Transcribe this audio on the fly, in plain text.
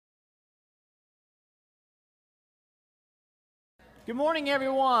Good morning,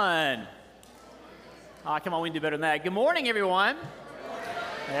 everyone. Come on, we can do better than that. Good morning, everyone.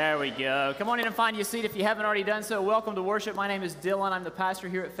 There we go. Come on in and find you a seat if you haven't already done so. Welcome to worship. My name is Dylan. I'm the pastor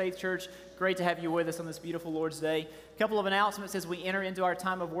here at Faith Church. Great to have you with us on this beautiful Lord's Day. A couple of announcements as we enter into our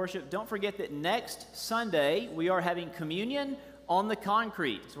time of worship. Don't forget that next Sunday we are having communion on the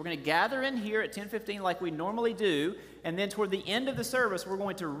concrete. So we're going to gather in here at 10:15 like we normally do, and then toward the end of the service we're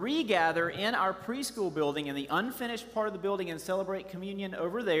going to regather in our preschool building in the unfinished part of the building and celebrate communion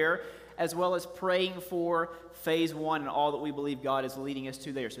over there, as well as praying for phase 1 and all that we believe God is leading us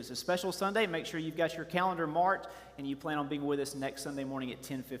to there. So it's a special Sunday. Make sure you've got your calendar marked and you plan on being with us next Sunday morning at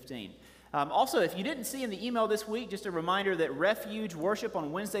 10:15. Also, if you didn't see in the email this week, just a reminder that Refuge Worship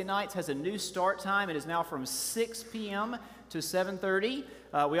on Wednesday nights has a new start time. It is now from 6 p.m. to 7:30.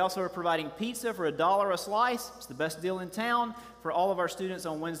 We also are providing pizza for $1 a slice. It's the best deal in town for all of our students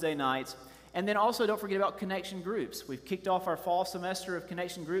on Wednesday nights. And then also don't forget about connection groups. We've kicked off our fall semester of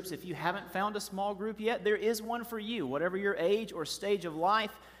connection groups. If you haven't found a small group yet, there is one for you. Whatever your age or stage of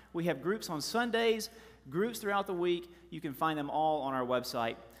life, we have groups on Sundays, groups throughout the week. You can find them all on our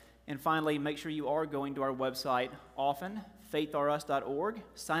website. And finally, make sure you are going to our website often, faithrus.org.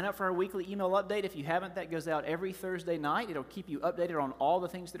 Sign up for our weekly email update. If you haven't, that goes out every Thursday night. It'll keep you updated on all the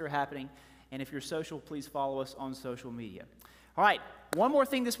things that are happening. And if you're social, please follow us on social media. All right, one more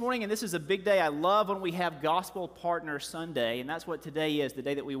thing this morning, and this is a big day. I love when we have Gospel Partner Sunday, and that's what today is, the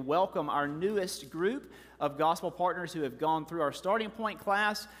day that we welcome our newest group of gospel partners who have gone through our starting point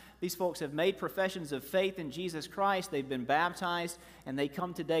class. These folks have made professions of faith in Jesus Christ. They've been baptized, and they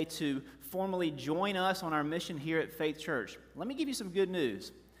come today to formally join us on our mission here at Faith Church. Let me give you some good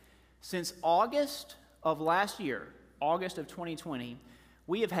news. Since August of last year, August of 2020,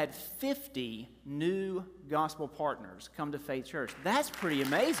 we have had 50 new gospel partners come to Faith Church. That's pretty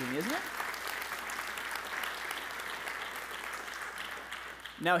amazing, isn't it?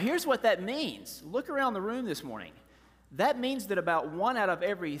 Now, here's what that means. Look around the room this morning. That means that about 1 out of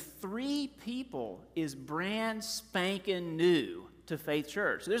every 3 people is brand spanking new to Faith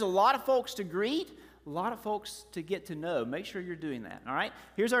Church. So there's a lot of folks to greet, a lot of folks to get to know. Make sure you're doing that, all right?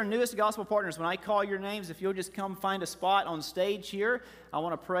 Here's our newest gospel partners. When I call your names, if you'll just come find a spot on stage here, I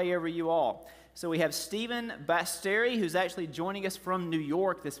want to pray over you all. So we have Stephen Basteri, who's actually joining us from New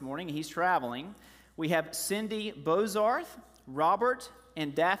York this morning. He's traveling. We have Cindy Bozarth, Robert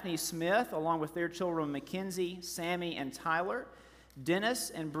and Daphne Smith, along with their children Mackenzie, Sammy, and Tyler. Dennis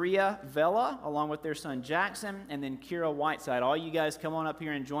and Bria Vela, along with their son Jackson, and then Kira Whiteside. All you guys come on up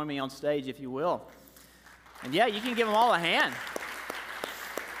here and join me on stage if you will. And yeah, you can give them all a hand.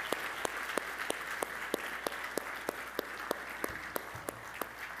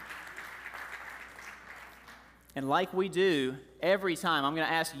 And like we do every time, I'm going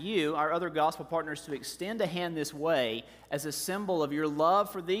to ask you, our other gospel partners, to extend a hand this way as a symbol of your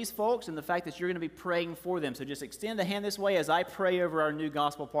love for these folks and the fact that you're going to be praying for them. So just extend a hand this way as I pray over our new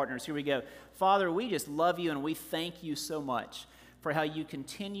gospel partners. Here we go. Father, we just love you and we thank you so much for how you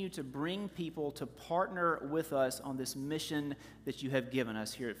continue to bring people to partner with us on this mission that you have given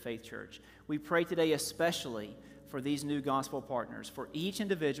us here at Faith Church. We pray today especially for these new gospel partners, for each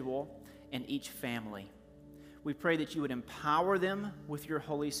individual and each family. We pray that you would empower them with your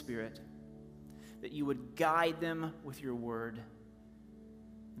Holy Spirit, that you would guide them with your word,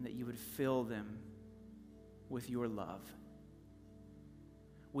 and that you would fill them with your love.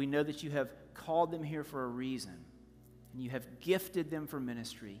 We know that you have called them here for a reason, and you have gifted them for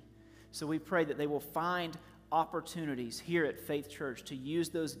ministry. So we pray that they will find opportunities here at Faith Church to use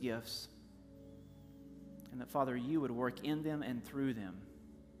those gifts, and that, Father, you would work in them and through them,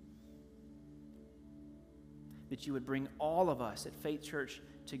 that you would bring all of us at Faith Church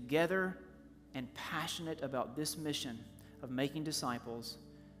together and passionate about this mission of making disciples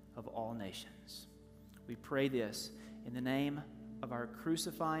of all nations. We pray this in the name of our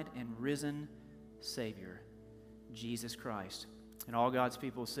crucified and risen Savior, Jesus Christ. And all God's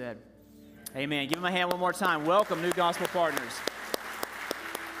people said, amen. Give them a hand one more time. Welcome, new gospel partners.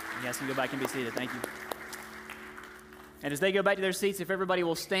 You guys can go back and be seated. Thank you. And as they go back to their seats, if everybody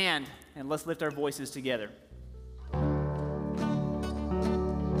will stand, and let's lift our voices together.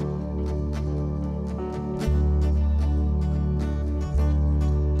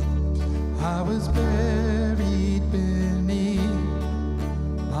 I was buried beneath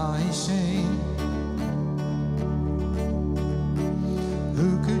my shame.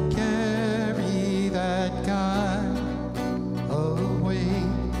 Who could carry that kind of weight?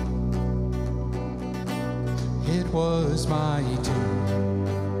 It was my turn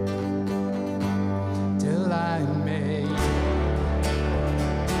till I made.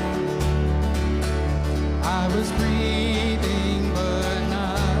 I was breathing,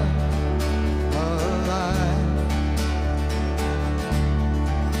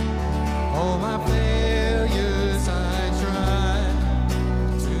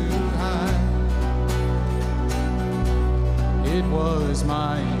 was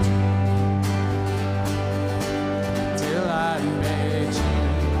my dream till I met you.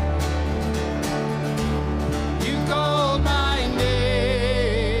 You called my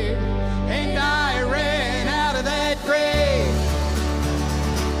name and I ran out of that grave,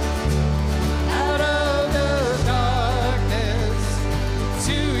 out of the darkness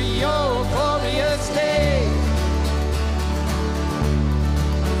to your glorious day.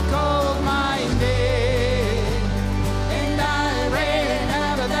 Called my name and I ran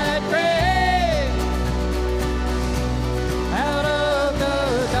out of that grave, out of the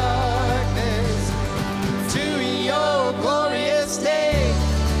darkness to your glorious day.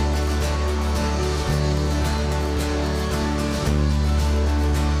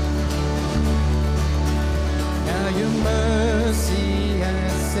 Now your mercy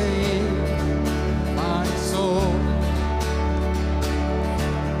has saved my soul.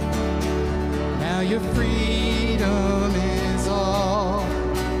 Now your freedom is all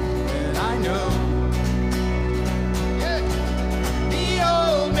that I know. Yeah. The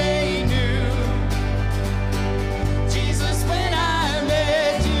old me knew Jesus when I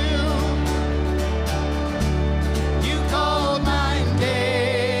met you. You called my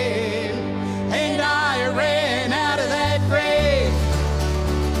name and I ran out of that grave,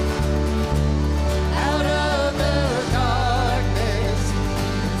 out of the darkness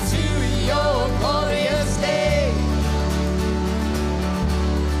to your glorious day.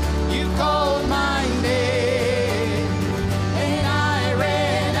 You called my name and I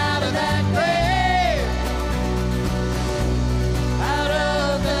ran out of that grave, out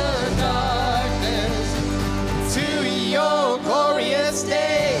of the darkness to your glorious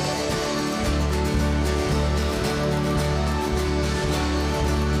day.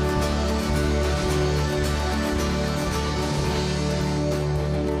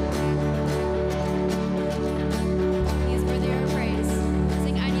 He is worthy of our praise.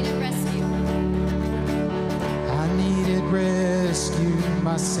 Sing, I needed rescue. I needed rescue,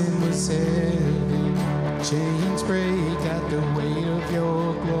 my sin was heavy. Chains break at the weight of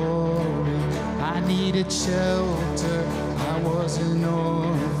your glory. I needed shelter, I was an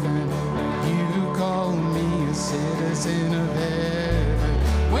orphan. You called me a citizen of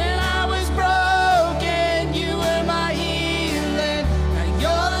heaven. When I was broken, you were my healing. Now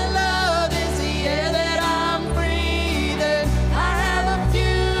your love is the air that I'm breathing. I have a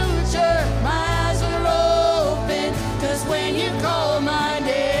future, my eyes are open, 'cause when you called my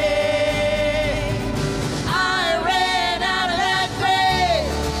name, I ran out of that grave,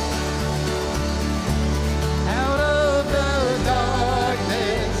 out of the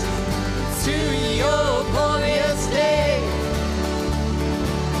darkness to your glorious day.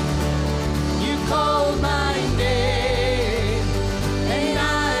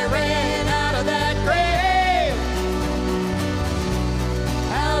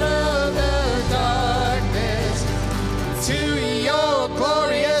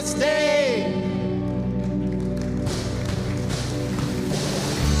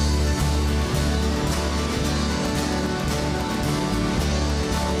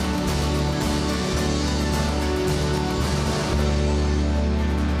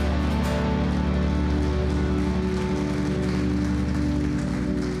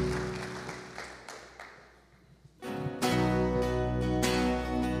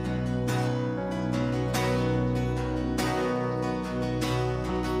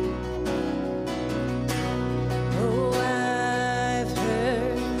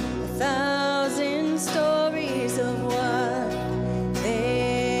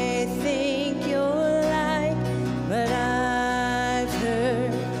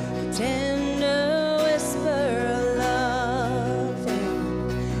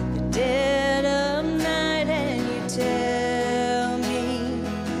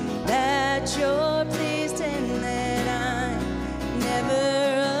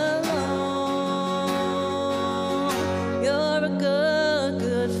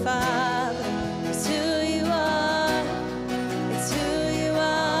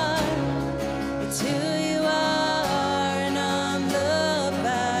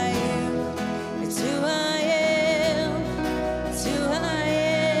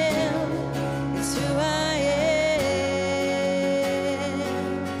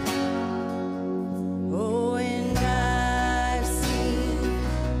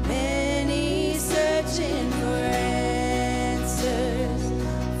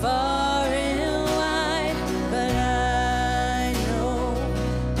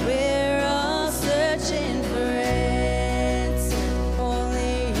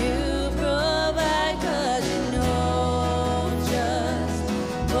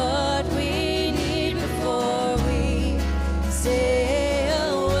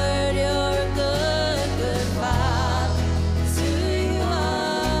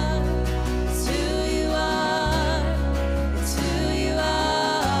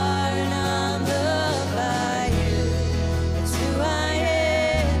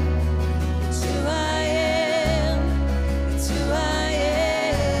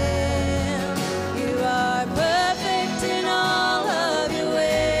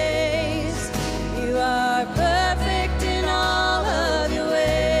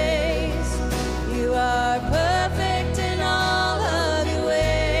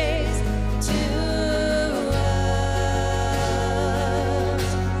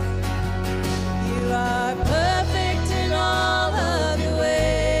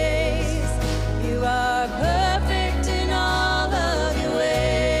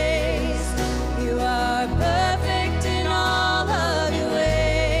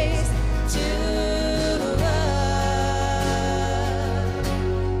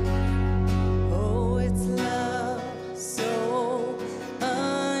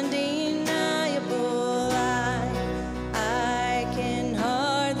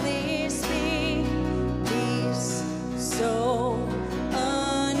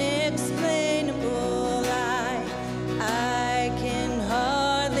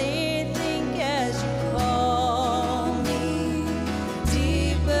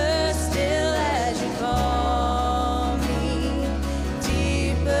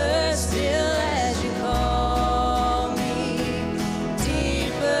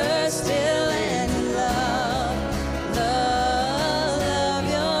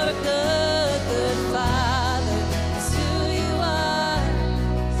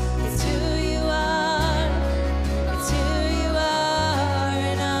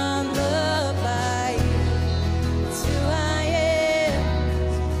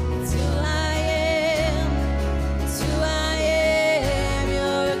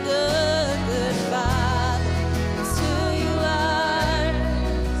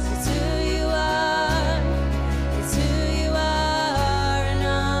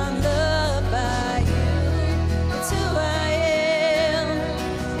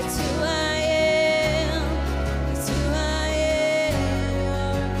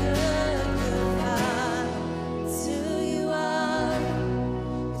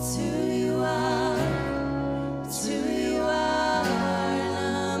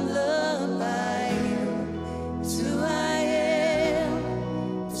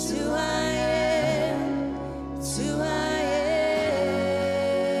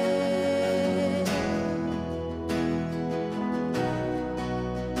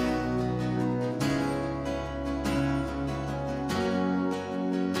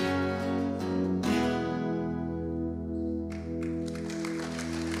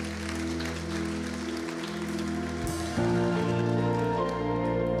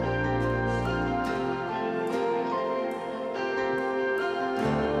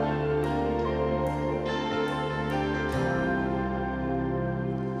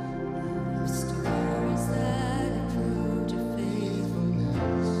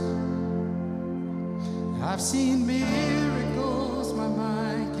 I've seen miracles my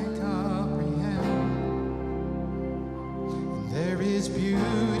mind can't comprehend. And there is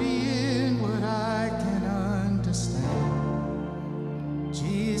beauty in what I can understand.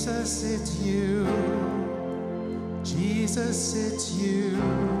 Jesus, it's you. Jesus, it's you.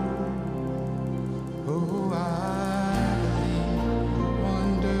 Oh, I believe the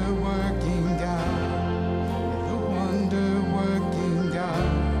wonder-working God, the wonder-working God.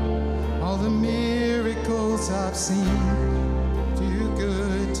 All the miracles I've seen, too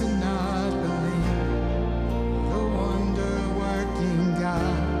good to not believe. The wonder-working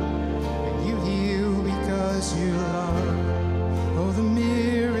God, and you heal because you love. Oh, the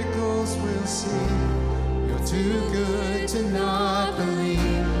miracles we'll see. You're too good to not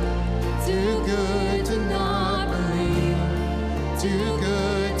believe. Too good to not believe. Too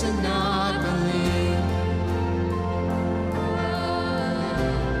good to not believe.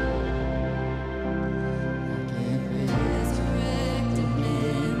 I can't be resurrected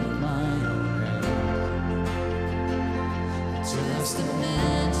men with my own hands. Just a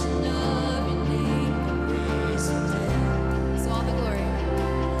mention of your name can raise the dead. So all the glory.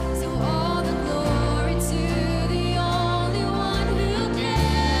 So all the glory to the only one who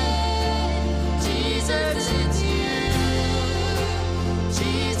can. Jesus, it's you.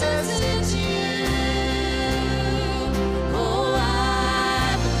 Jesus, it's you. Oh,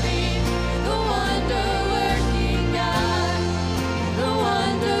 I believe the wonder-working God, the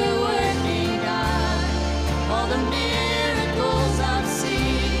wonder-working God. All the miracles I've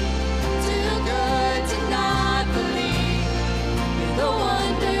seen, too good to not believe. The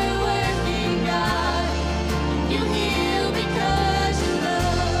wonder-working God, you heal because you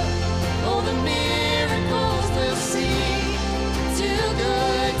love. All the miracles we'll see, too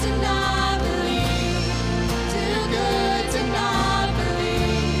good to not believe. Too good to not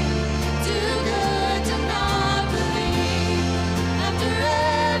believe. Too good to not believe. After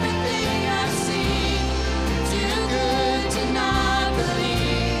everything I've seen, too good to not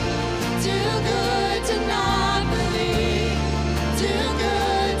believe. Too good to not believe. Too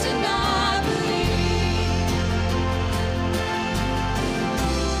good to not believe.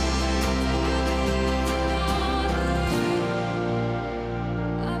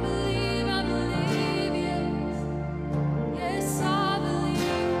 I believe, yes. Yes, I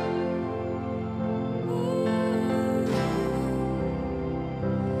believe.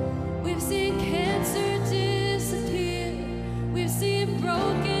 We've seen cancer disappear. We've seen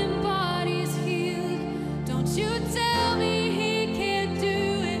broken bodies healed. Don't you tell me he can't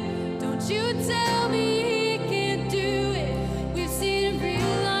do it. Don't you tell me he can't do it. We've seen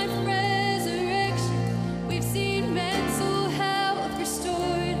real life resurrection. We've seen mental health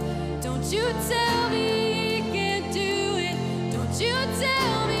restored. Don't you tell me he can't do it. Don't you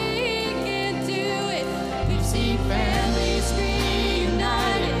tell me he can't do it. We've seen families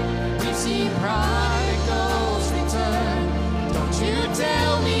reunited. We've seen prodigals return. Don't you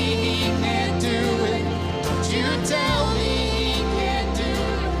tell me he can't do it. Don't you tell me he can't do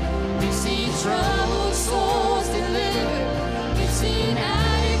it. We've seen troubled souls delivered. We've seen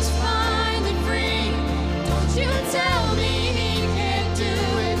addicts finally free. Don't you tell me he can't do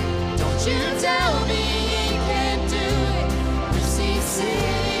it. Don't you tell me he can't do it. We've seen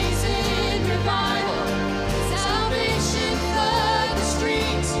cities in revival. Salvation flood the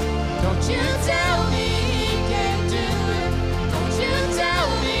streets. Don't you tell me he can't do it. Don't you tell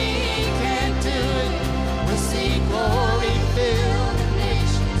me he can't do it. We'll see glory fill the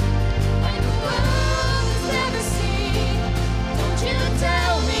nations like the world has never seen. Don't you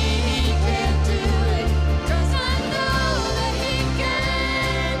tell me he can't do it. 'Cause I know that he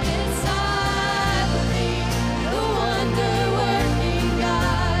can. Yes, I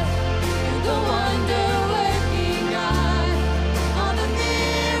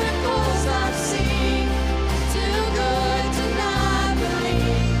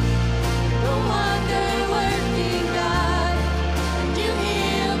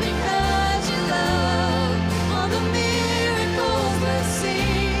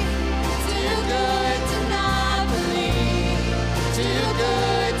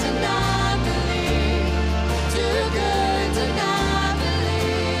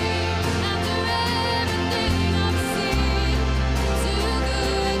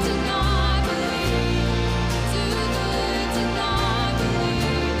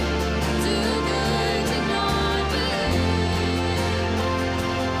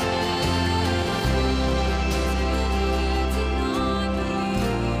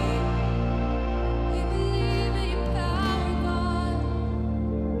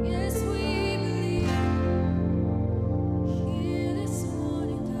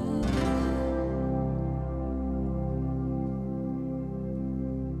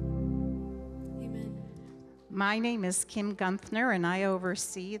My name is Kim Gunthner, and I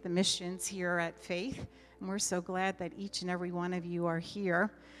oversee the missions here at Faith. And we're so glad that each and every one of you are here.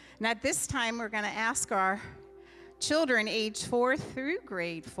 And at this time, we're going to ask our children age 4 through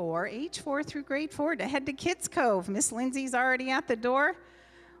grade 4, to head to Kids Cove. Miss Lindsay's already at the door,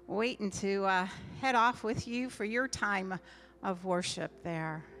 waiting to head off with you for your time of worship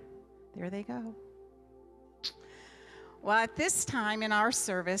there. There they go. Well, at this time in our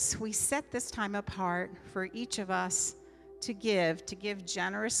service, we set this time apart for each of us to give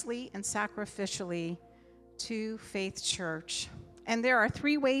generously and sacrificially to Faith Church. And there are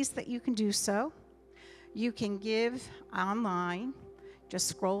 3 ways that you can do so. You can give online. Just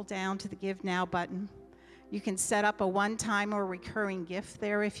scroll down to the Give Now button. You can set up a one-time or recurring gift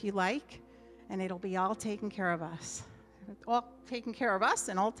there if you like, and it'll be all taken care of us. All taken care of us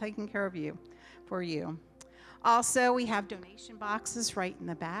and all taken care of you, for you. Also, we have donation boxes right in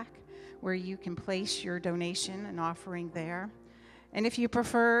the back where you can place your donation and offering there. And if you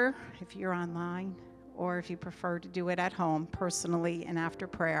prefer, if you're online, or if you prefer to do it at home personally and after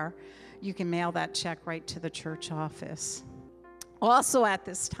prayer, you can mail that check right to the church office. Also at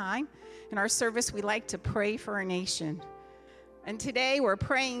this time, in our service, we like to pray for our nation. And today we're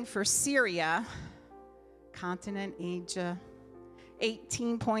praying for Syria, continent Asia,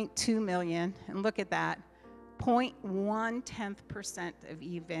 18.2 million. And look at that, 0.1% of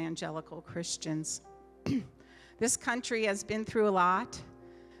evangelical Christians. This country has been through a lot.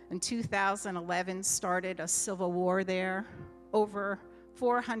 In 2011, started a civil war there. Over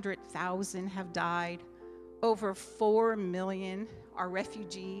 400,000 have died. Over 4 million are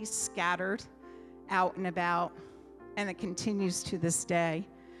refugees scattered out and about, and it continues to this day.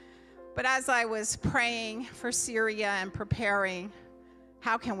 But as I was praying for Syria and preparing,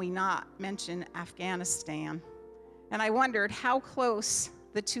 how can we not mention Afghanistan? And I wondered how close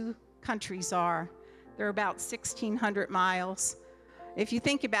the 2 countries are. They're about 1,600 miles. If you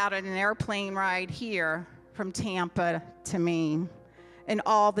think about it, an airplane ride here from Tampa to Maine and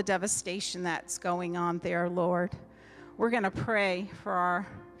all the devastation that's going on there, Lord, we're going to pray for our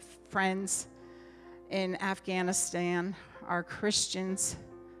friends in Afghanistan, our Christians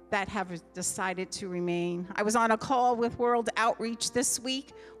that have decided to remain. I was on a call with World Outreach this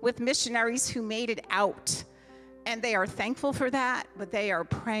week with missionaries who made it out, and they are thankful for that, but they are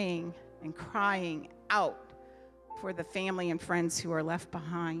praying and crying out for the family and friends who are left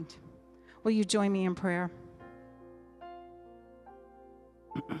behind. Will you join me in prayer?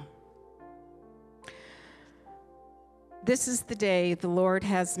 This is the day the Lord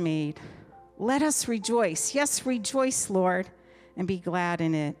has made. Let us rejoice. Yes, rejoice, Lord, and be glad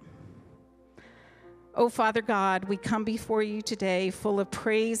in it. Oh, Father God, we come before you today full of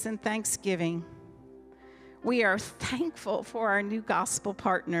praise and thanksgiving. We are thankful for our new gospel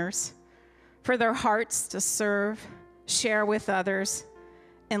partners, for their hearts to serve, share with others,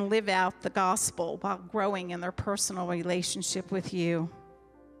 and live out the gospel while growing in their personal relationship with you.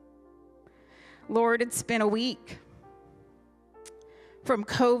 Lord, it's been a week. From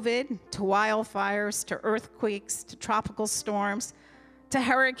COVID to wildfires to earthquakes to tropical storms to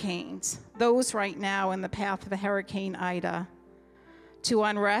hurricanes, those right now in the path of Hurricane Ida, to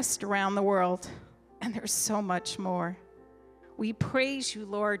unrest around the world, and there's so much more. We praise you,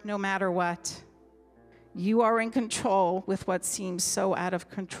 Lord, no matter what. You are in control with what seems so out of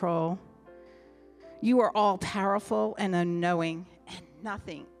control. You are all powerful and unknowing, and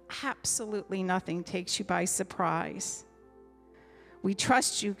nothing, absolutely nothing, takes you by surprise. We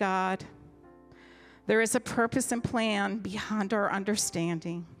trust you, God. There is a purpose and plan beyond our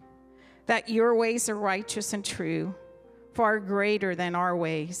understanding, that your ways are righteous and true, far greater than our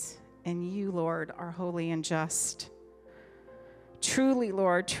ways, and you, Lord, are holy and just. Truly,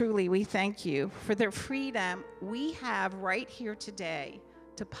 Lord, truly, we thank you for the freedom we have right here today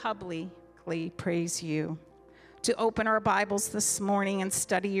to publicly praise you, to open our Bibles this morning and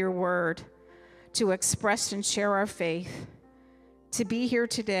study your word, to express and share our faith, to be here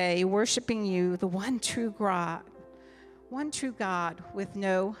today worshiping you, the one true God with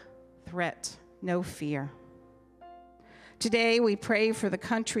no threat, no fear. Today we pray for the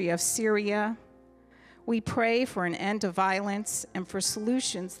country of Syria. We pray for an end to violence and for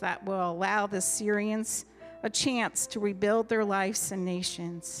solutions that will allow the Syrians a chance to rebuild their lives and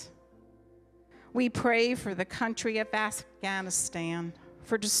nations. We pray for the country of Afghanistan,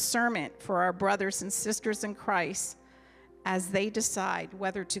 for discernment for our brothers and sisters in Christ as they decide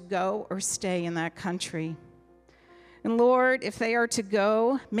whether to go or stay in that country. And Lord, if they are to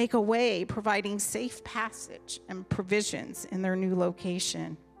go, make a way, providing safe passage and provisions in their new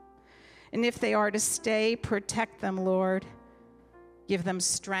location. And if they are to stay, protect them, Lord. Give them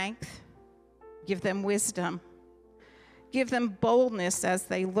strength, give them wisdom, Give them boldness as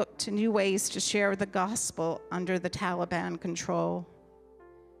they look to new ways to share the gospel under the Taliban control.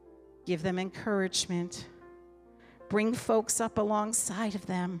 Give them encouragement. Bring folks up alongside of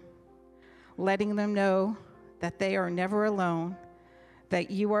them, letting them know that they are never alone,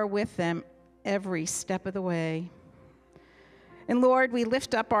 that you are with them every step of the way. And Lord, we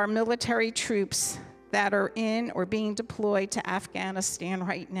lift up our military troops that are in or being deployed to Afghanistan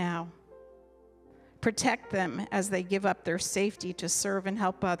right now. Protect them as they give up their safety to serve and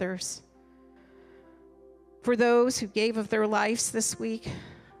help others. For those who gave of their lives this week,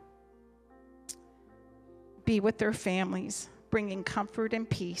 be with their families, bringing comfort and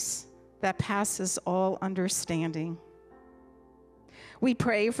peace that passes all understanding. We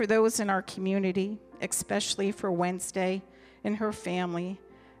pray for those in our community, especially for Wednesday and her family,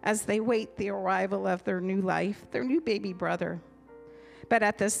 as they wait the arrival of their new life, their new baby brother. But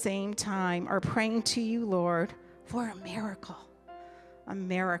at the same time are praying to you, Lord, for a miracle,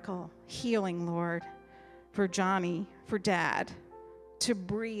 healing, Lord, for Johnny, for Dad, to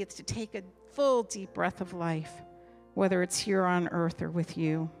breathe, to take a full deep breath of life, whether it's here on earth or with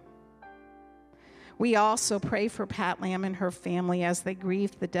you. We also pray for Pat Lamb and her family as they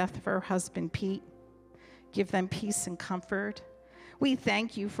grieve the death of her husband, Pete. Give them peace and comfort. We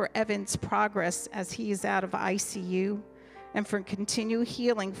thank you for Evan's progress as he is out of ICU, and for continued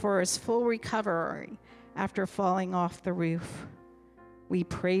healing for his full recovery after falling off the roof. We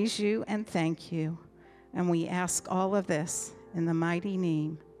praise you and thank you, and we ask all of this in the mighty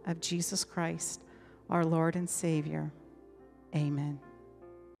name of Jesus Christ, our Lord and Savior. Amen.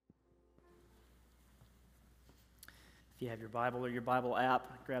 If you have your Bible or your Bible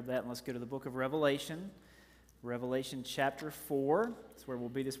app, grab that and let's go to the book of Revelation. Revelation chapter 4. That's where we'll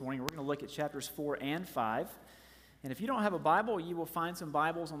be this morning. We're going to look at chapters 4 and 5. And if you don't have a Bible, you will find some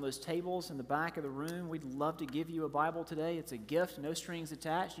Bibles on those tables in the back of the room. We'd love to give you a Bible today. It's a gift, no strings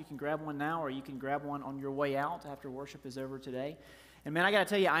attached. You can grab one now, or you can grab one on your way out after worship is over today. And man, I got to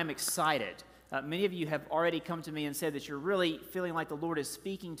tell you, I'm excited. Many of you have already come to me and said that you're really feeling like the Lord is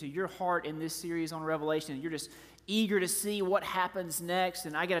speaking to your heart in this series on Revelation. You're just eager to see what happens next.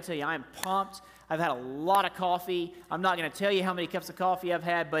 And I got to tell you, I'm pumped. I've had a lot of coffee. I'm not going to tell you how many cups of coffee I've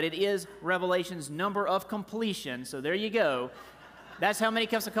had, but it is Revelation's number of completion. So there you go. That's how many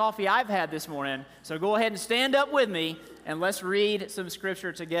cups of coffee I've had this morning. So go ahead and stand up with me, and let's read some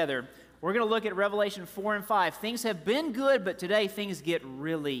scripture together. We're going to look at Revelation 4 and 5. Things have been good, but today things get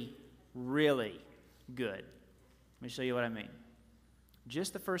really, really good. Let me show you what I mean.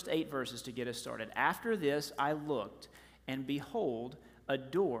 Just the first 8 verses to get us started. After this, I looked, and behold, a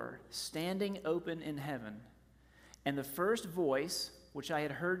door standing open in heaven. And the first voice, which I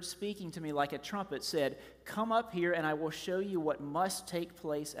had heard speaking to me like a trumpet, said, "Come up here, and I will show you what must take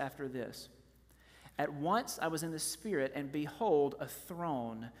place after this." At once I was in the Spirit, and behold, a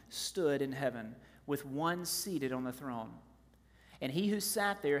throne stood in heaven, with one seated on the throne. And he who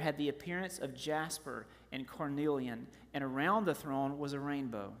sat there had the appearance of jasper and carnelian, and around the throne was a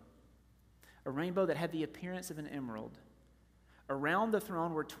rainbow that had the appearance of an emerald. Around the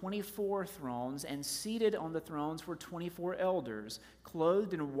throne were 24 thrones, and seated on the thrones were 24 elders,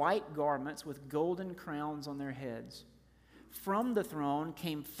 clothed in white garments with golden crowns on their heads. From the throne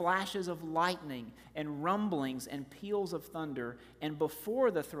came flashes of lightning and rumblings and peals of thunder, and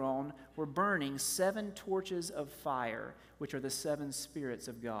before the throne were burning 7 torches of fire, which are the 7 spirits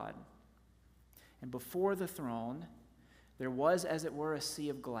of God. And before the throne there was, as it were, a sea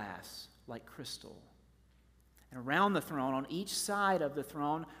of glass, like crystal. And around the throne, on each side of the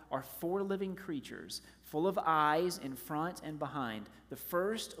throne, are 4 living creatures, full of eyes in front and behind. The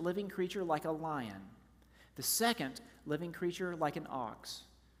first living creature like a lion, the second living creature like an ox,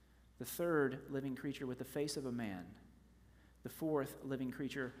 the third living creature with the face of a man, the fourth living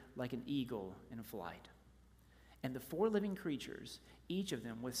creature like an eagle in flight. And the 4 living creatures, each of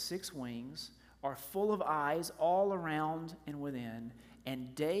them with 6 wings, are full of eyes all around and within,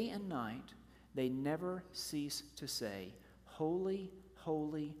 and day and night they never cease to say, "Holy,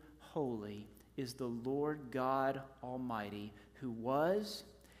 holy, holy is the Lord God Almighty, who was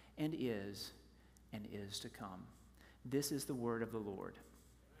and is to come." This is the word of the Lord.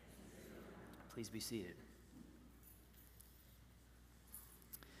 Please be seated.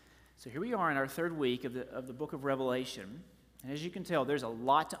 So here we are in our 3rd week of the book of Revelation. And as you can tell, there's a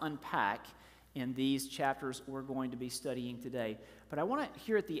lot to unpack in these chapters we're going to be studying today. But I want to,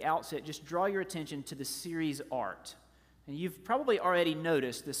 here at the outset, just draw your attention to the series art. And you've probably already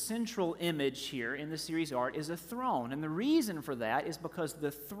noticed the central image here in the series art is a throne. And the reason for that is because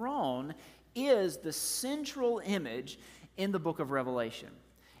the throne is the central image in the book of Revelation.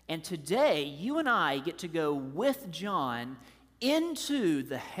 And today, you and I get to go with John into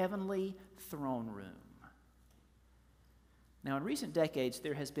the heavenly throne room. Now, in recent decades,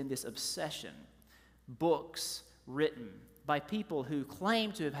 there has been this obsession, books written by people who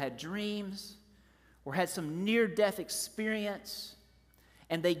claim to have had dreams or had some near-death experience,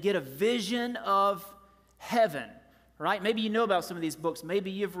 and they get a vision of heaven, right? Maybe you know about some of these books.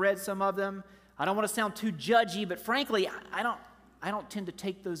 Maybe you've read some of them. I don't want to sound too judgy, but frankly, I don't tend to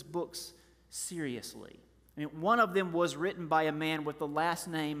take those books seriously. I mean, one of them was written by a man with the last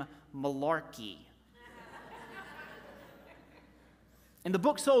name Malarkey. And the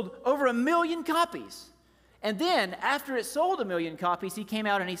book sold over 1 million copies. And then, after it sold 1 million copies, he came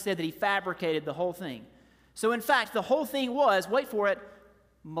out and he said that he fabricated the whole thing. So, in fact, the whole thing was, wait for it,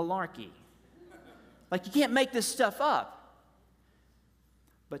 malarkey. Like, you can't make this stuff up.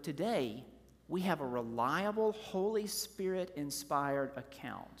 But today, we have a reliable, Holy Spirit-inspired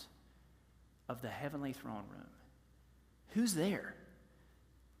account of the heavenly throne room. Who's there?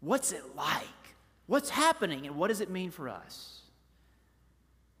 What's it like? What's happening, and what does it mean for us?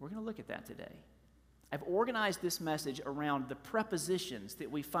 We're going to look at that today. I've organized this message around the prepositions that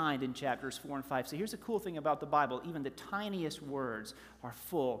we find in chapters 4 and 5. So here's the cool thing about the Bible. Even the tiniest words are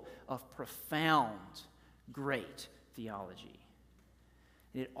full of profound, great theology.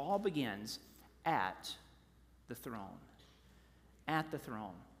 And it all begins at the throne. At the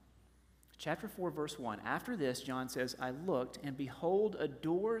throne. Chapter 4, verse 1. After this, John says, I looked, and behold, a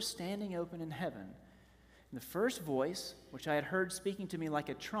door standing open in heaven. And the first voice, which I had heard speaking to me like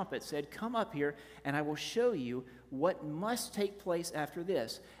a trumpet, said, Come up here, and I will show you what must take place after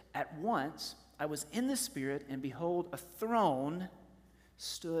this. At once I was in the Spirit, and behold, a throne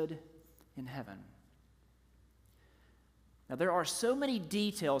stood in heaven. Now, there are so many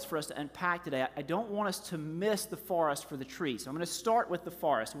details for us to unpack today. I don't want us to miss the forest for the trees. So I'm going to start with the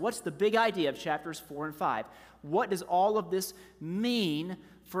forest. What's the big idea of chapters 4 and 5? What does all of this mean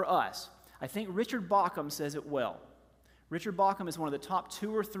for us? I think Richard Bauckham says it well. Richard Bauckham is one of the top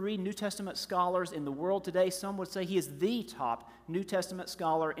 2 or 3 New Testament scholars in the world today. Some would say he is the top New Testament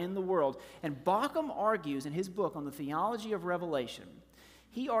scholar in the world. And Bauckham argues in his book on the theology of Revelation,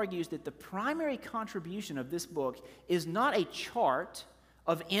 he argues that the primary contribution of this book is not a chart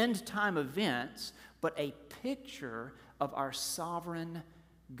of end-time events, but a picture of our sovereign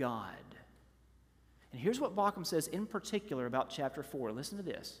God. And here's what Bauckham says in particular about chapter 4. Listen to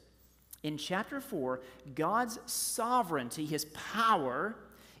this. In chapter 4, God's sovereignty, his power,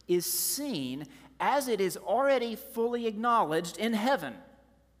 is seen as it is already fully acknowledged in heaven.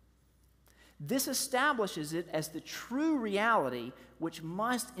 This establishes it as the true reality which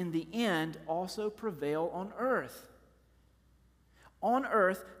must in the end also prevail on earth. On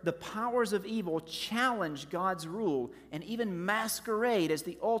earth, the powers of evil challenge God's rule and even masquerade as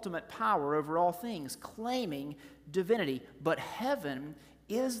the ultimate power over all things, claiming divinity. But heaven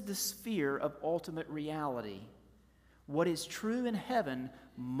is the sphere of ultimate reality. What is true in heaven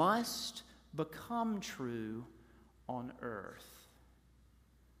must become true on earth.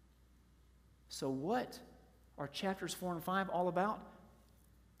 So what are chapters 4 and 5 all about?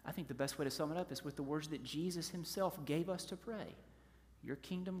 I think the best way to sum it up is with the words that Jesus himself gave us to pray. Your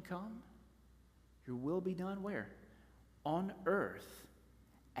kingdom come, your will be done where? On earth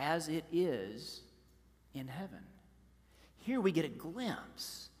as it is in heaven. Here we get a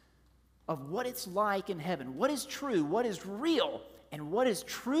glimpse of what it's like in heaven. What is true, what is real, and what is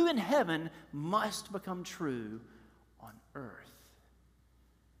true in heaven must become true on earth.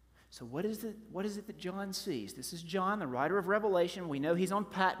 So what is it that John sees? This is John, the writer of Revelation. We know he's on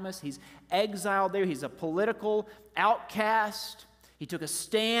Patmos. He's exiled there. He's a political outcast. He took a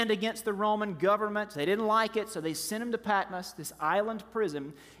stand against the Roman government. They didn't like it, so they sent him to Patmos, this island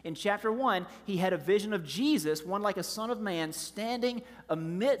prison. In chapter 1, he had a vision of Jesus, one like a son of man, standing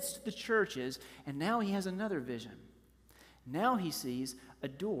amidst the churches. And now he has another vision. Now he sees a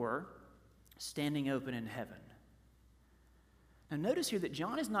door standing open in heaven. Now notice here that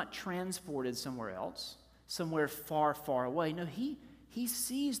John is not transported somewhere else, somewhere far, far away. No, he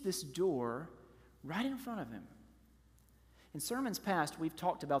sees this door right in front of him. In sermons past, we've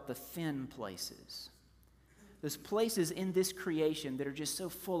talked about the thin places. Those places in this creation that are just so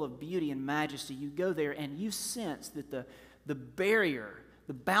full of beauty and majesty. You go there and you sense that the barrier,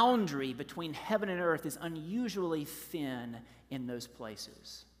 the boundary between heaven and earth is unusually thin in those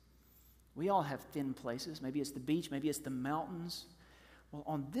places. We all have thin places. Maybe it's the beach, maybe it's the mountains. Well,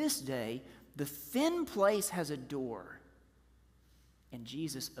 on this day, the thin place has a door, and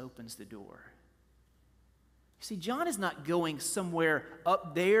Jesus opens the door. You see, John is not going somewhere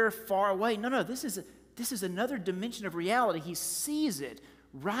up there far away. No, this is another dimension of reality. He sees it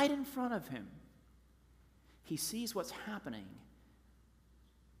right in front of him. He sees what's happening.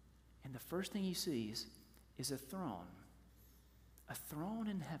 And the first thing he sees is a throne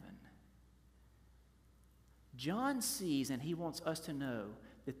in heaven. John sees, and he wants us to know,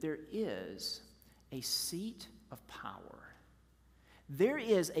 that there is a seat of power. There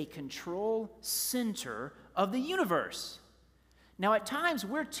is a control center of the universe. Now, at times,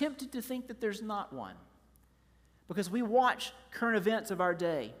 we're tempted to think that there's not one, because we watch current events of our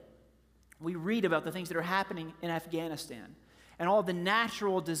day. We read about the things that are happening in Afghanistan and all the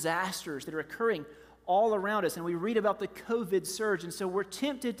natural disasters that are occurring all around us, and we read about the COVID surge, and so we're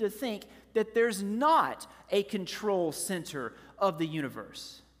tempted to think that there's not a control center of the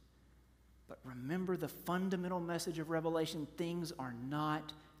universe. But remember the fundamental message of Revelation: things are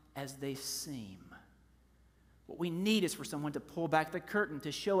not as they seem. What we need is for someone to pull back the curtain,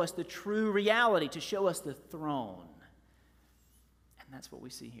 to show us the true reality, to show us the throne. And that's what we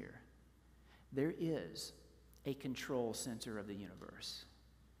see here. There is a control center of the universe.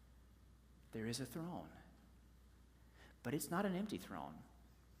 There is a throne. But it's not an empty throne.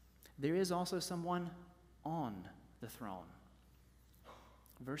 There is also someone on the throne.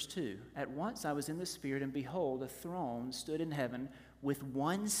 Verse 2, "At once I was in the Spirit, and behold, a throne stood in heaven with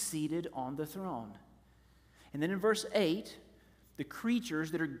one seated on the throne." And then in verse 8, the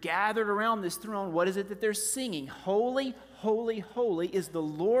creatures that are gathered around this throne, what is it that they're singing? "Holy, holy, holy is the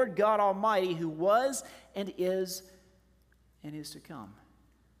Lord God Almighty, who was and is to come."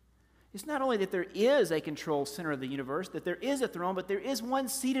 It's not only that there is a control center of the universe, that there is a throne, but there is one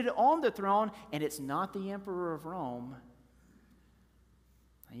seated on the throne, and it's not the emperor of Rome.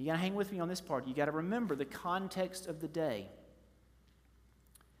 Now, you got to hang with me on this part. You got to remember the context of the day.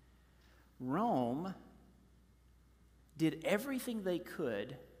 Rome did everything they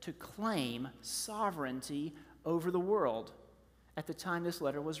could to claim sovereignty over the world at the time this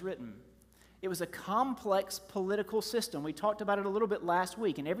letter was written. It was a complex political system. We talked about it a little bit last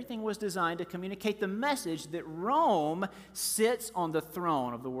week, and everything was designed to communicate the message that Rome sits on the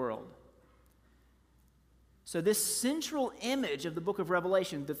throne of the world. So this central image of the book of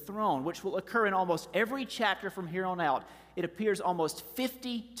Revelation, the throne, which will occur in almost every chapter from here on out, it appears almost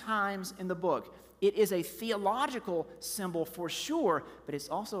 50 times in the book. It is a theological symbol for sure, but it's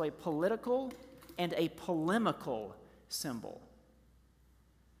also a political and a polemical symbol.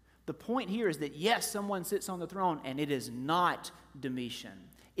 The point here is that, yes, someone sits on the throne, and it is not Domitian.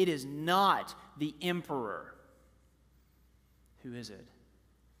 It is not the emperor. Who is it?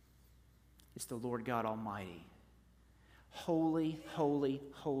 It's the Lord God Almighty. Holy, holy,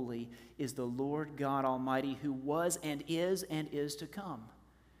 holy is the Lord God Almighty, who was and is to come.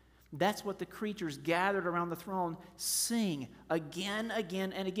 That's what the creatures gathered around the throne sing again,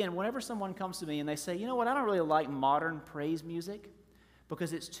 again, and again. Whenever someone comes to me and they say, "You know what, I don't really like modern praise music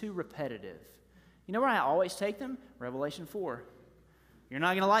because it's too repetitive." You know where I always take them? Revelation 4. You're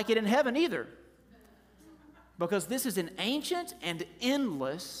not going to like it in heaven either, because this is an ancient and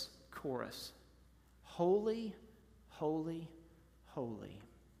endless chorus. Holy, holy, holy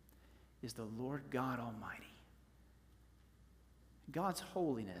is the Lord God Almighty. God's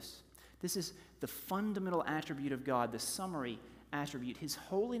holiness. This is the fundamental attribute of God, the summary attribute. His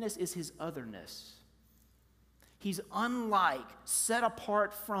holiness is his otherness. He's unlike, set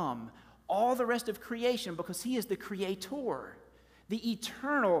apart from all the rest of creation, because he is the creator, the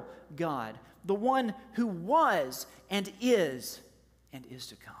eternal God, the one who was and is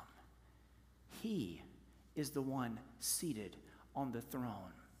to come. He is the one seated on the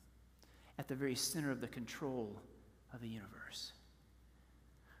throne at the very center of the control of the universe.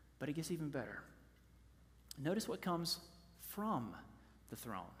 But it gets even better. Notice what comes from the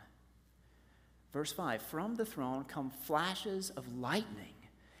throne. Verse 5, "From the throne come flashes of lightning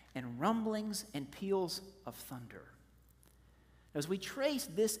and rumblings and peals of thunder." As we trace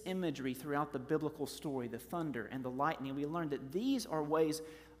this imagery throughout the biblical story, the thunder and the lightning, we learn that these are ways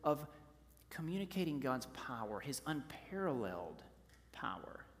of communicating God's power, his unparalleled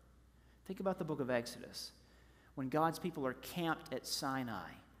power. Think about the book of Exodus, when God's people are camped at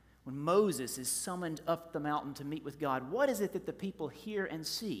Sinai. When Moses is summoned up the mountain to meet with God, what is it that the people hear and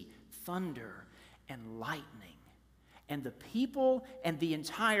see? Thunder and lightning. And the people and the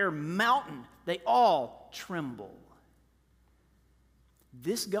entire mountain, they all tremble.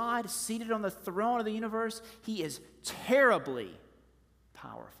 This God, seated on the throne of the universe, he is terribly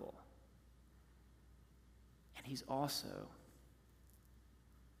powerful. And he's also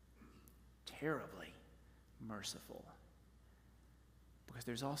terribly merciful. Because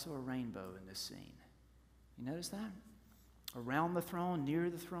there's also a rainbow in this scene. You notice that? Around the throne, near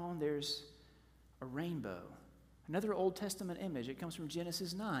the throne, there's a rainbow. Another Old Testament image, it comes from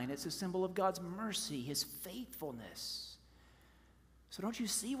Genesis 9. It's a symbol of God's mercy, his faithfulness. So don't you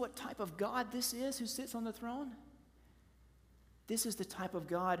see what type of God this is who sits on the throne? This is the type of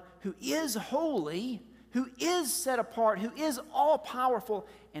God who is holy, who is set apart, who is all-powerful,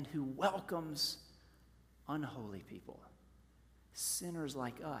 and who welcomes unholy people, sinners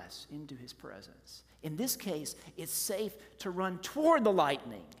like us, into his presence. In this case, it's safe to run toward the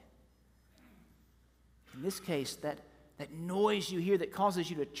lightning. In this case, that noise you hear that causes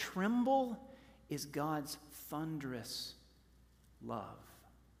you to tremble is God's thunderous love.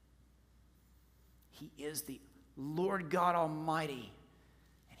 He is the Lord God Almighty,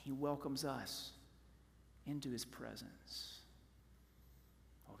 and he welcomes us into his presence.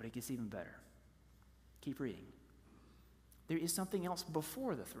 Oh, but it gets even better. Keep reading. There is something else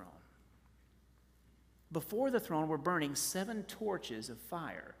before the throne. Before the throne were burning 7 torches of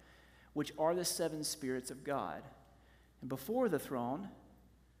fire, which are the 7 spirits of God. And before the throne,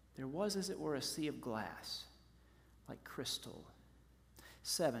 there was, as it were, a sea of glass, like crystal.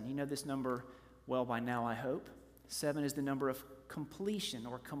 7, you know this number well by now, I hope. 7 is the number of completion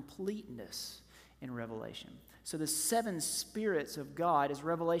or completeness in Revelation. So the 7 spirits of God is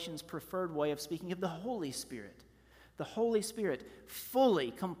Revelation's preferred way of speaking of the Holy Spirit. The Holy Spirit,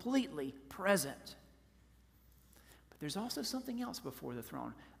 fully, completely present. But there's also something else before the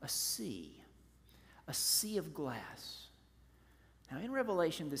throne, a sea of glass. Now in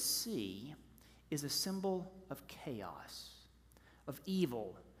Revelation, the sea is a symbol of chaos, of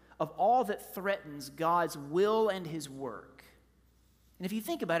evil, of all that threatens God's will and his work. And if you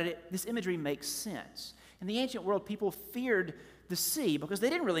think about it, this imagery makes sense. In the ancient world, people feared the sea because they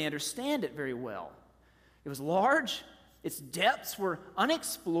didn't really understand it very well. It was large, its depths were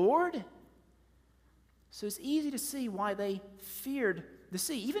unexplored. So it's easy to see why they feared the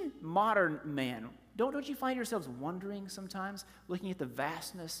sea. Even modern man, don't you find yourselves wondering sometimes, looking at the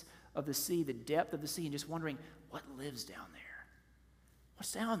vastness of the sea, the depth of the sea, and just wondering, what lives down there?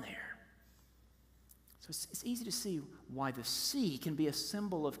 What's down there? So it's easy to see why the sea can be a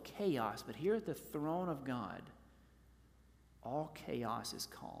symbol of chaos, but here at the throne of God, all chaos is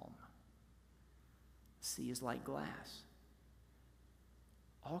calm. The sea is like glass.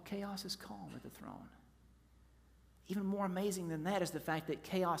 All chaos is calm at the throne. Even more amazing than that is the fact that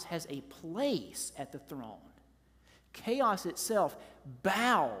chaos has a place at the throne. Chaos itself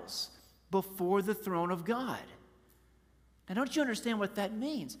bows before the throne of God. Now, don't you understand what that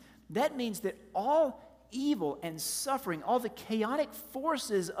means? That means that all evil and suffering, all the chaotic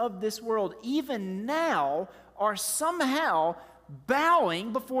forces of this world, even now, are somehow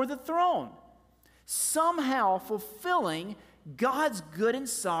bowing before the throne, somehow fulfilling God's good and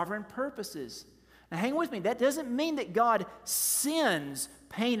sovereign purposes. Now, hang with me. That doesn't mean that God sends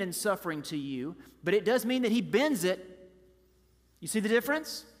pain and suffering to you, but it does mean that he bends it. You see the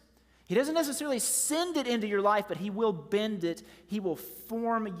difference? He doesn't necessarily send it into your life, but he will bend it. He will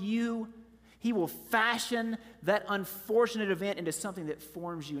form you. He will fashion that unfortunate event into something that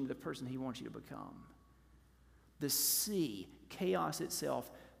forms you into the person he wants you to become. The sea, chaos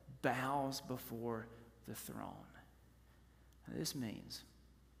itself, bows before the throne. Now, this means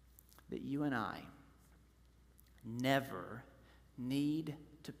that you and I never need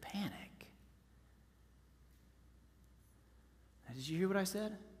to panic. Now, did you hear what I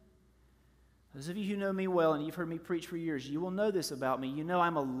said? Those of you who know me well and you've heard me preach for years, you will know this about me. You know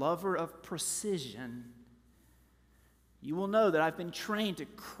I'm a lover of precision. You will know that I've been trained to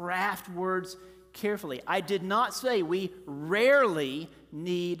craft words carefully. I did not say we rarely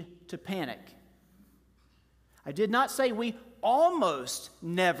need to panic. I did not say we almost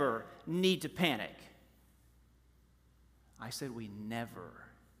never need to panic. I said we never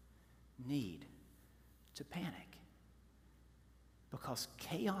need to panic. Because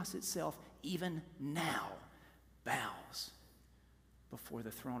chaos itself, even now, bows before the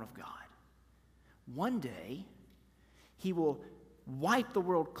throne of God. One day, he will wipe the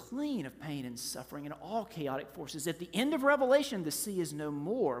world clean of pain and suffering and all chaotic forces. At the end of Revelation, the sea is no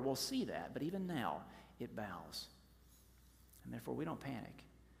more. We'll see that. But even now, it bows. And therefore, we don't panic.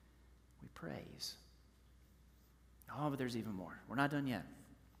 We praise. Oh, but there's even more. We're not done yet.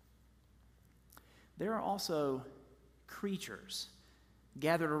 There are also creatures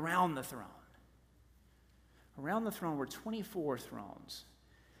gathered around the throne. Around the throne were 24 thrones.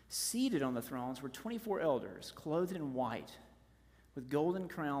 Seated on the thrones were 24 elders, clothed in white, with golden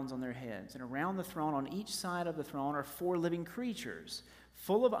crowns on their heads. And around the throne, on each side of the throne, are 4 living creatures,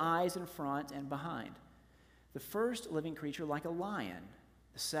 full of eyes in front and behind. The first living creature like a lion,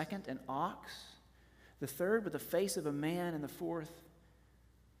 the second an ox, the third with the face of a man, and the fourth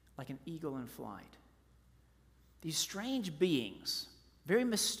like an eagle in flight. these strange beings, very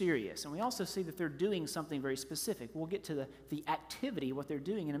mysterious. And we also see that they're doing something very specific. We'll get to the activity, what they're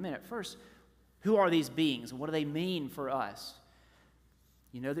doing in a minute. First, who are these beings and what do they mean for us?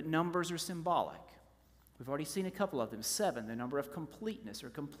 You know that numbers are symbolic. We've already seen a couple of them. 7, the number of completeness or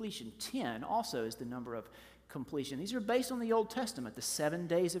completion. 10 also is the number of completion. These are based on the Old Testament, the 7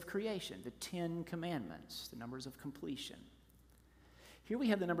 days of creation, the 10 commandments, the numbers of completion. Here we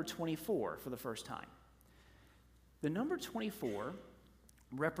have the number 24 for the first time. The number 24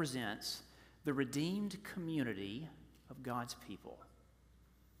 represents the redeemed community of God's people.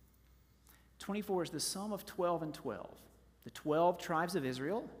 24 is the sum of 12 and 12. The 12 tribes of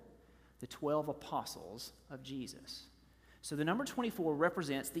Israel, the 12 apostles of Jesus. So the number 24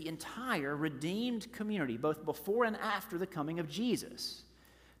 represents the entire redeemed community, both before and after the coming of Jesus.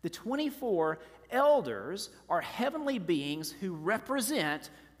 The 24 elders are heavenly beings who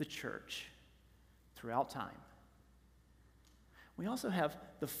represent the church throughout time. We also have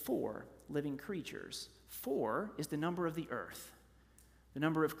the 4 living creatures. 4 is the number of the earth, the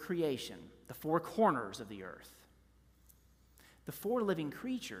number of creation, the 4 corners of the earth. The 4 living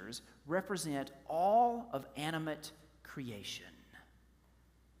creatures represent all of animate creation.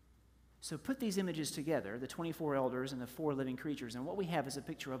 So put these images together, the 24 elders and the 4 living creatures, and what we have is a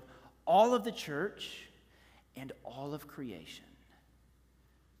picture of all of the church and all of creation.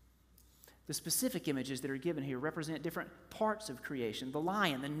 The specific images that are given here represent different parts of creation. The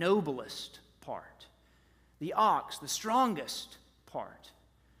lion, the noblest part. The ox, the strongest part.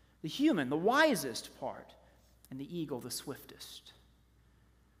 The human, the wisest part. And the eagle, the swiftest.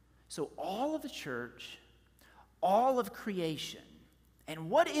 So all of the church, all of creation, and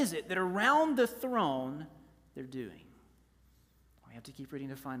what is it that around the throne they're doing? We have to keep reading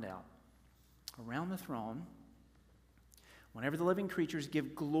to find out. Around the throne, whenever the living creatures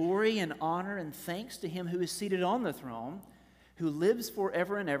give glory and honor and thanks to him who is seated on the throne, who lives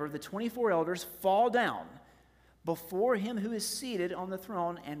forever and ever, the 24 elders fall down before him who is seated on the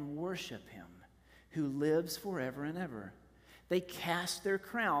throne and worship him, who lives forever and ever. They cast their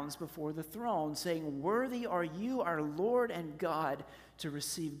crowns before the throne, saying, "Worthy are you, our Lord and God, to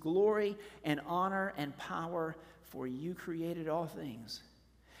receive glory and honor and power, for you created all things,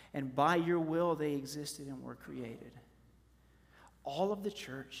 and by your will they existed and were created." All of the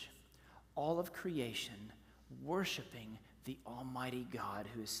church, all of creation, worshiping the Almighty God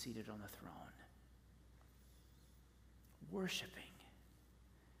who is seated on the throne. Worshiping.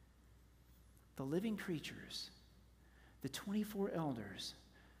 The living creatures, the 24 elders,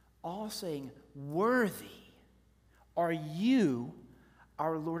 all saying, "Worthy are you,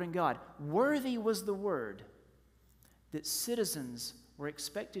 our Lord and God." Worthy was the word that citizens were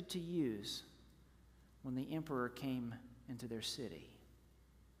expected to use when the emperor came into their city.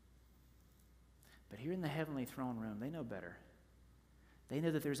 But here in the heavenly throne room, they know better. They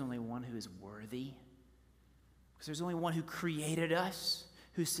know that there's only one who is worthy, because there's only one who created us,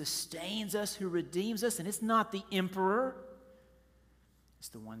 who sustains us, who redeems us, and it's not the emperor. It's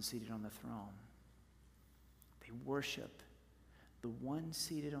the one seated on the throne. They worship the one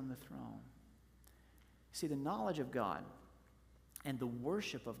seated on the throne. See, the knowledge of God and the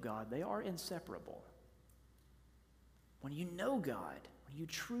worship of God, they are inseparable. When you know God, when you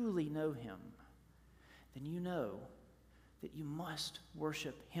truly know him, then you know that you must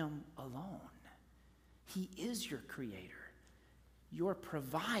worship him alone. He is your creator, your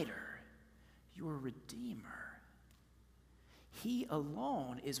provider, your redeemer. He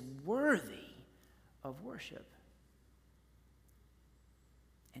alone is worthy of worship.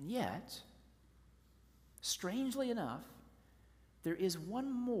 And yet, strangely enough, there is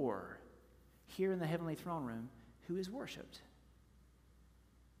one more here in the heavenly throne room who is worshiped.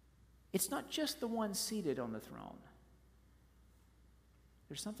 It's not just the one seated on the throne.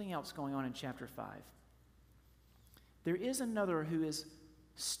 There's something else going on in chapter 5. There is another who is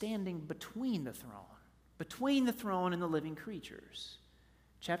standing between the throne and the living creatures.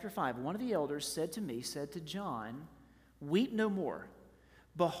 Chapter 5, one of the elders said to John, "Weep no more.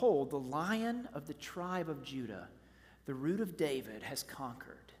 Behold, the Lion of the tribe of Judah, the Root of David, has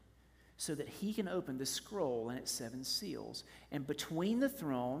conquered, so that he can open the scroll and its 7 seals. And between the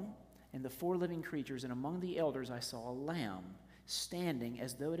throne and the 4 living creatures and among the elders I saw a lamb standing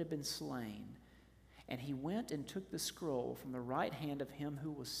as though it had been slain. And he went and took the scroll from the right hand of him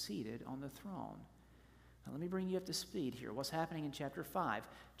who was seated on the throne." Now let me bring you up to speed here. What's happening in chapter 5?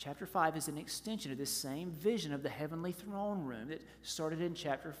 Chapter 5 is an extension of this same vision of the heavenly throne room that started in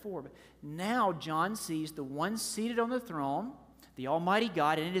chapter 4. But now John sees the one seated on the throne, the Almighty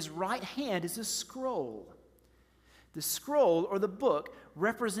God, and in his right hand is a scroll. The scroll, or the book,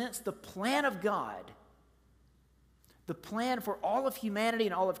 represents the plan of God the plan for all of humanity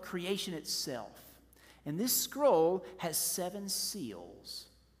and all of creation itself. And this scroll has 7 seals.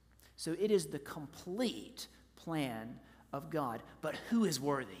 So it is the complete plan of God. But who is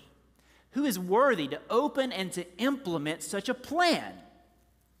worthy? Who is worthy to open and to implement such a plan?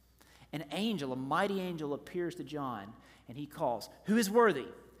 An angel, a mighty angel, appears to John, and he calls, "Who is worthy?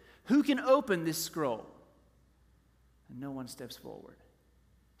 Who can open this scroll?" And no one steps forward.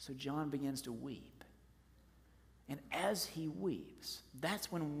 So John begins to weep. And as he weeps,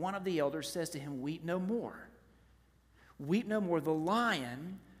 that's when one of the elders says to him, "Weep no more. Weep no more. The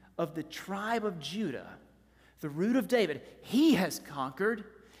Lion of the tribe of Judah, the root of David, he has conquered.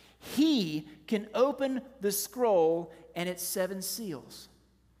 He can open the scroll and its 7 seals."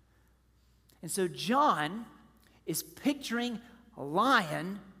 And so John is picturing a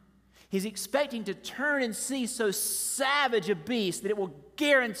lion. He's expecting to turn and see so savage a beast that it will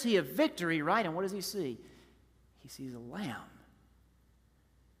guarantee a victory, right? And what does he see? He sees a lamb.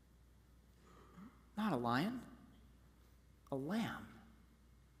 Not a lion, a lamb.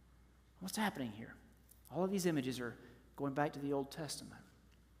 What's happening here? All of these images are going back to the Old Testament.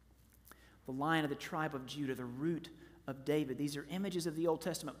 The Lion of the tribe of Judah, the root of David. These are images of the Old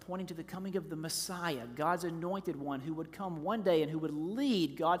Testament pointing to the coming of the Messiah, God's anointed one who would come one day and who would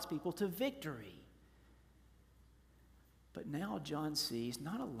lead God's people to victory. But now John sees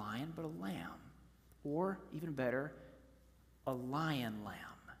not a lion, but a lamb. Or, even better, a lion lamb.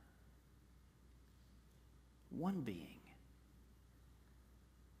 One being.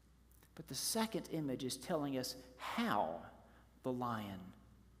 But the second image is telling us how the lion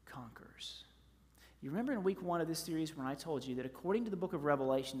conquers. You remember in week 1 of this series when I told you that according to the book of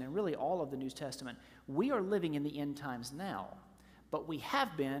Revelation and really all of the New Testament, we are living in the end times now, but we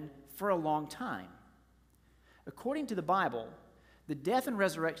have been for a long time. According to the Bible, the death and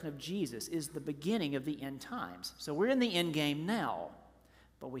resurrection of Jesus is the beginning of the end times. So we're in the end game now,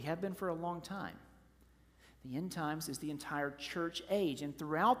 but we have been for a long time. The end times is the entire church age, and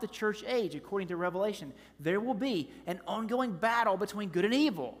throughout the church age, according to Revelation, there will be an ongoing battle between good and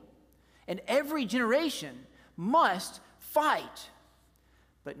evil. And every generation must fight.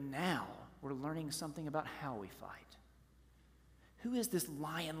 But now we're learning something about how we fight. Who is this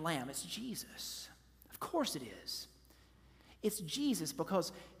lion lamb? It's Jesus. Of course it is. It's Jesus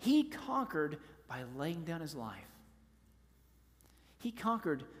because he conquered by laying down his life. He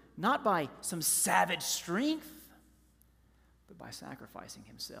conquered not by some savage strength, but by sacrificing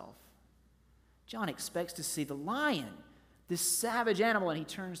himself. John expects to see the lion, this savage animal, and he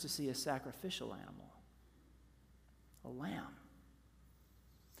turns to see a sacrificial animal, a lamb.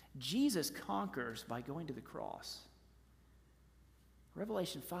 Jesus conquers by going to the cross.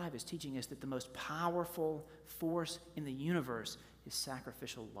 Revelation 5 is teaching us that the most powerful force in the universe is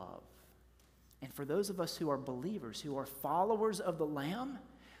sacrificial love. And for those of us who are believers, who are followers of the Lamb,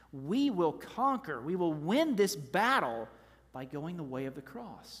 we will conquer, we will win this battle by going the way of the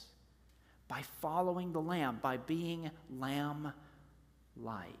cross, by following the Lamb, by being lamb-like,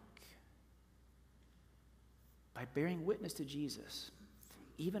 by bearing witness to Jesus,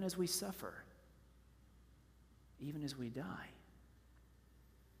 even as we suffer, even as we die.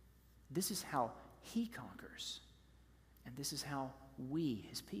 This is how he conquers, and this is how we,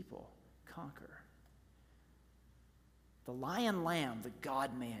 his people, conquer. The lion lamb, the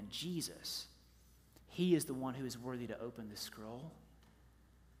God-man, Jesus, he is the one who is worthy to open the scroll.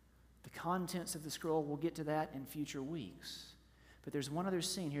 The contents of the scroll, we'll get to that in future weeks. But there's one other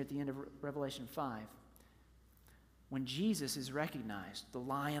scene here at the end of Revelation 5 when Jesus is recognized, the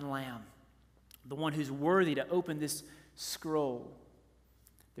lion lamb, the one who's worthy to open this scroll.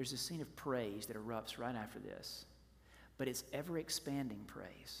 There's a scene of praise that erupts right after this. But it's ever-expanding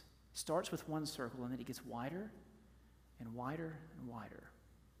praise. It starts with one circle, and then it gets wider and wider and wider.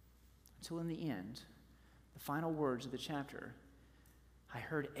 Until in the end, the final words of the chapter, I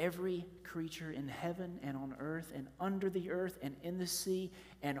heard every creature in heaven and on earth and under the earth and in the sea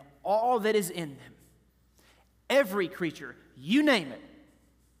and all that is in them. Every creature, you name it.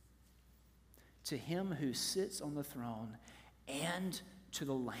 To him who sits on the throne and to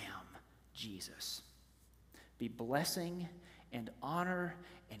the Lamb, Jesus, be blessing and honor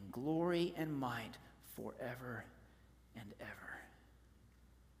and glory and might forever and ever.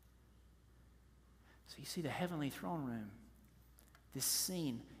 So you see the heavenly throne room, this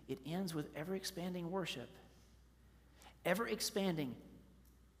scene, it ends with ever-expanding worship, ever-expanding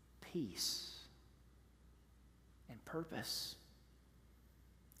peace and purpose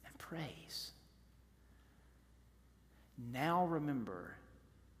and praise. Now remember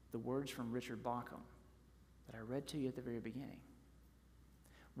the words from Richard Bauckham that I read to you at the very beginning.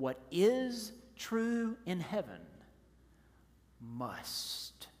 What is true in heaven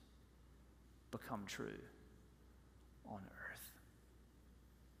must become true on earth.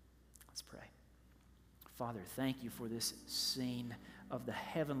 Let's pray. Father, thank you for this scene of the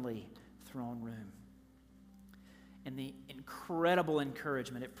heavenly throne room and the incredible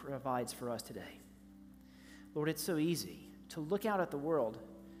encouragement it provides for us today. Lord, it's so easy to look out at the world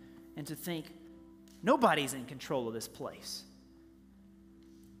and to think nobody's in control of this place.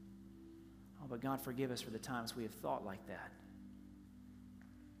 Oh, but God, forgive us for the times we have thought like that.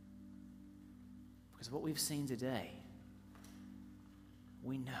 Because what we've seen today,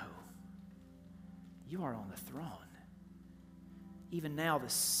 we know you are on the throne. Even now, the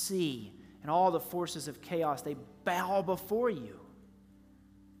sea and all the forces of chaos, they bow before you.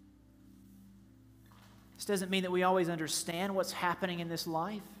 This doesn't mean that we always understand what's happening in this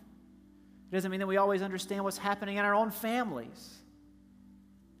life. It doesn't mean that we always understand what's happening in our own families.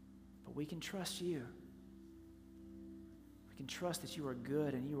 But we can trust you. We can trust that you are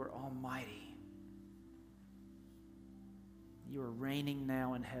good and you are almighty. You are reigning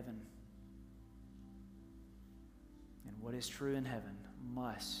now in heaven. And what is true in heaven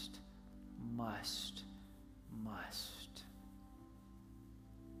must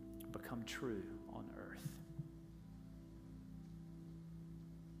become true on earth.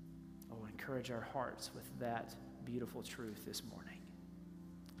 Oh, encourage our hearts with that beautiful truth this morning.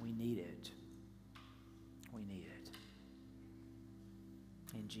 We need it. We need it.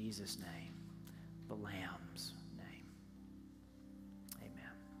 In Jesus' name, the Lamb's name.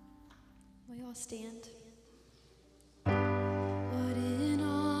 Amen. Will you all stand? What an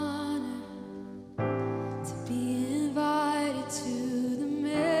honor to be invited to the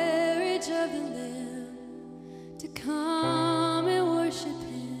marriage of the Lamb, to come and worship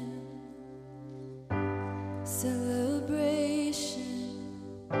Him. Celebration,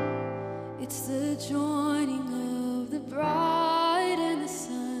 it's the joining of the bride and the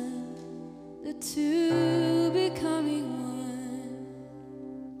Son, the two becoming one.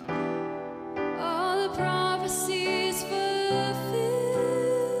 All the prophecies fulfilled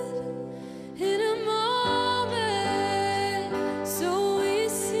in a moment, so we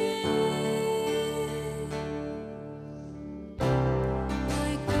sing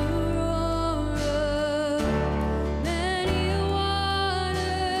like the roar of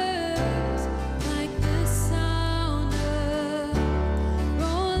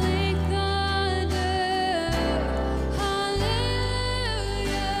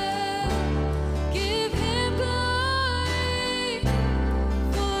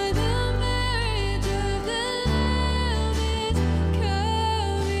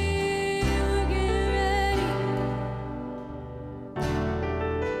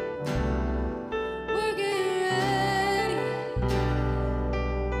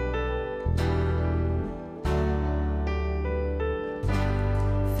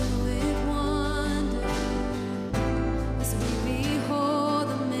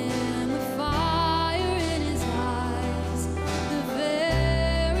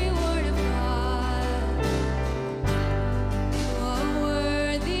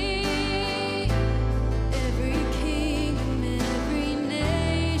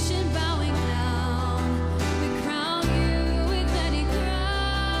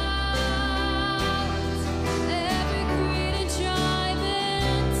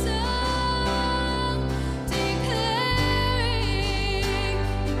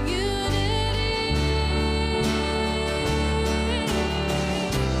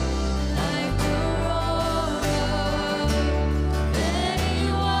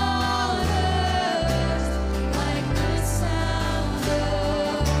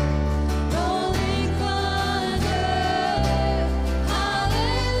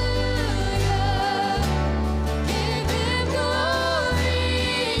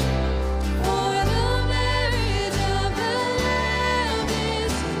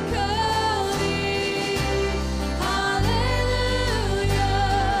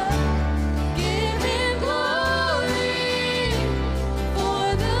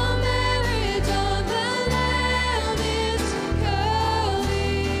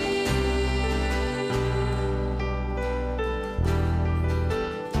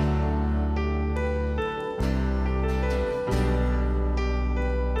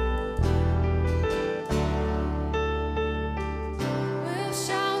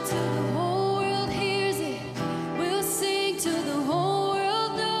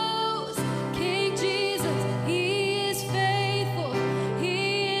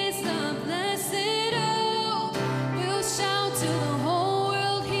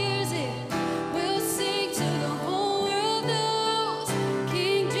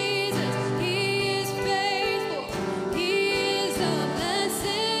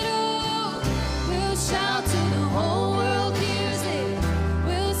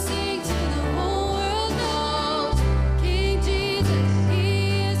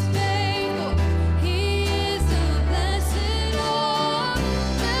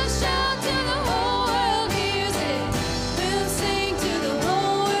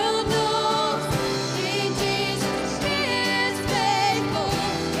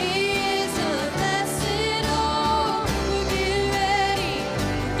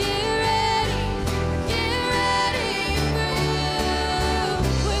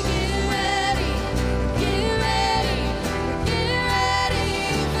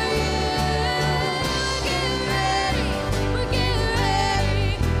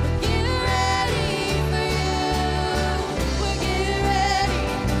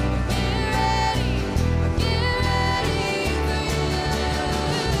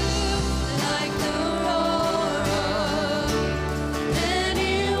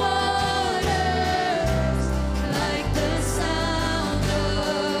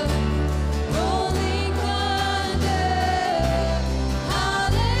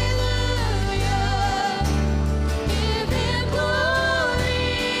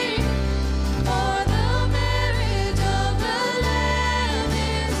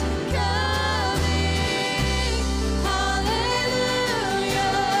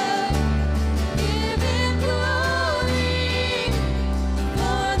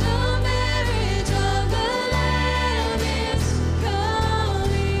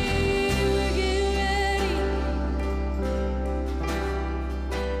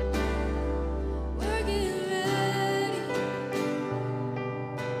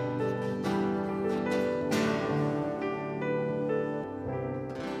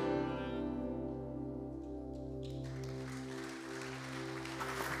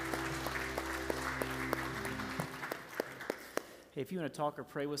if you want to talk or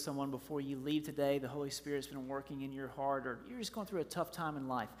pray with someone before you leave today, the Holy Spirit's been working in your heart, or you're just going through a tough time in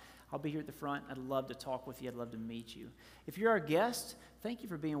life, I'll be here at the front. I'd love to talk with you. I'd love to meet you. If you're our guest, thank you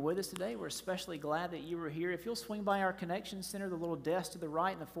for being with us today. We're especially glad that you were here. If you'll swing by our Connection Center, the little desk to the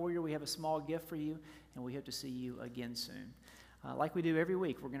right in the foyer, we have a small gift for you, and we hope to see you again soon. Like we do every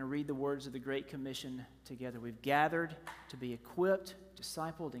week, we're going to read the words of the Great Commission together. We've gathered to be equipped,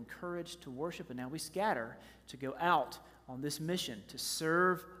 discipled, encouraged to worship, and now we scatter to go out on this mission to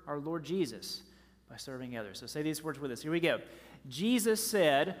serve our Lord Jesus by serving others. So say these words with us. Here we go. Jesus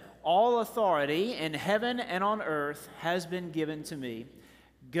said, "All authority in heaven and on earth has been given to me.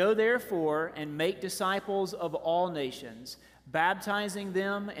 Go therefore and make disciples of all nations, baptizing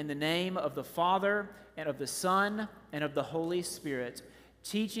them in the name of the Father and of the Son and of the Holy Spirit,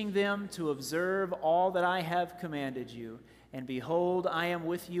 teaching them to observe all that I have commanded you. And behold, I am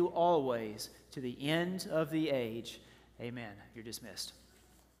with you always to the end of the age." Amen. You're dismissed.